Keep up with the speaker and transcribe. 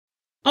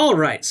All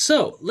right,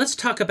 so let's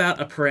talk about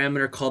a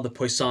parameter called the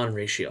Poisson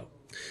ratio.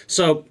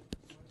 So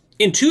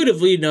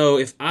intuitively know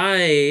if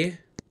we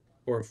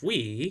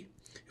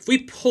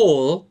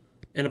pull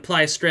and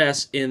apply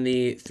stress in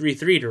the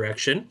 3-3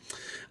 direction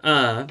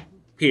uh,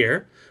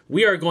 here,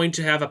 we are going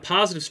to have a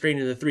positive strain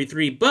in the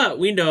 3-3, but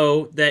we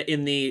know that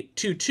in the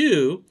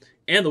 2-2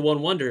 and the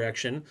 1-1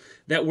 direction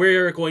that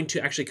we're going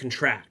to actually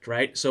contract,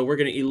 right? So we're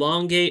going to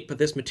elongate, but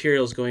this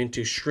material is going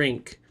to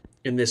shrink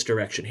in this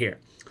direction here.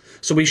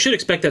 So we should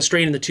expect that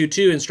strain in the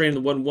 2-2 and strain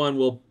in the 1-1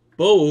 will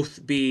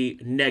both be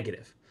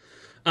negative.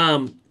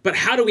 But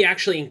how do we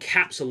actually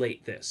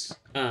encapsulate this?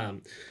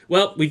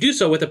 Well, we do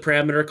so with a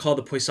parameter called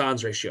the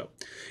Poisson's ratio.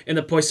 And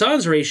the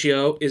Poisson's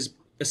ratio is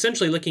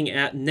essentially looking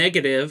at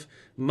negative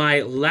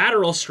my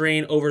lateral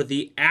strain over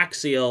the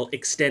axial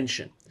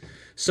extension.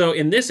 So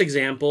in this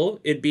example,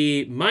 it'd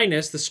be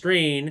minus the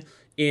strain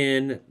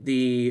in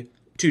the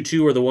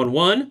 2-2 or the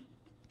 1-1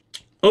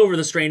 over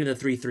the strain in the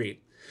 3-3.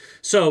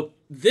 So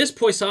this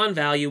Poisson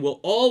value will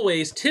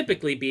always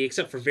typically be,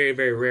 except for very,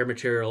 very rare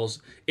materials,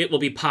 it will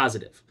be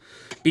positive.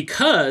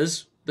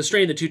 Because the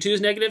strain of the 2-2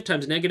 is negative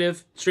times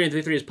negative, strain of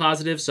the 3-3 is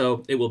positive,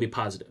 so it will be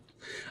positive.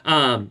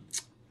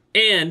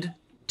 And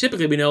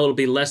typically we know it'll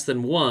be less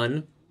than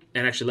 1,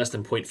 and actually less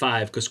than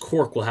 0.5, because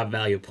cork will have a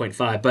value of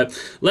 0.5, but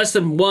less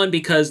than 1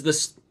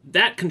 because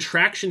that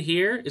contraction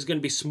here is going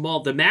to be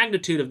small. The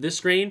magnitude of this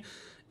strain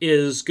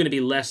is going to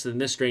be less than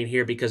this strain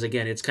here because,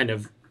 again, it's kind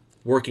of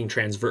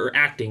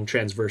acting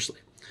transversely.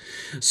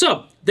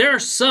 So there are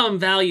some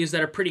values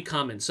that are pretty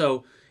common.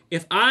 So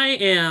if I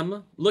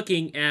am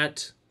looking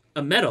at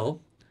a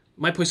metal,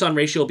 my Poisson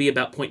ratio will be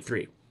about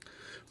 0.3.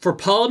 For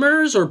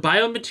polymers or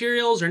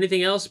biomaterials or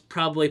anything else,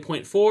 probably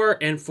 0.4.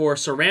 And for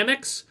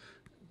ceramics,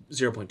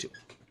 0.2.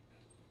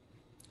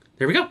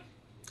 There we go.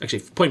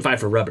 Actually, 0.5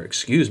 for rubber,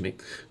 excuse me.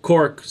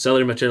 Cork,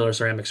 cellular material, or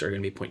ceramics are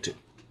going to be 0.2.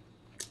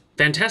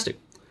 Fantastic.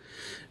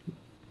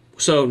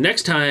 So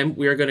next time,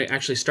 we are going to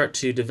actually start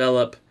to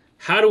develop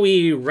how do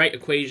we write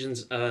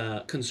equations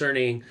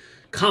concerning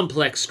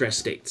complex stress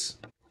states.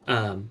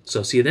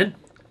 So see you then.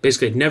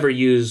 Basically, never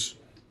use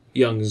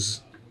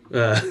Young's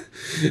Young's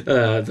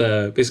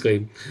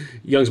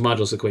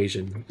modulus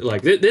equation.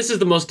 Like this is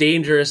the most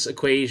dangerous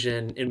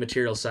equation in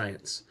material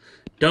science.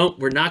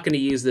 We're not going to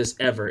use this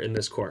ever in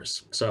this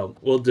course. So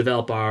we'll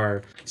develop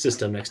our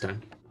system next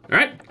time. All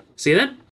right. See you then.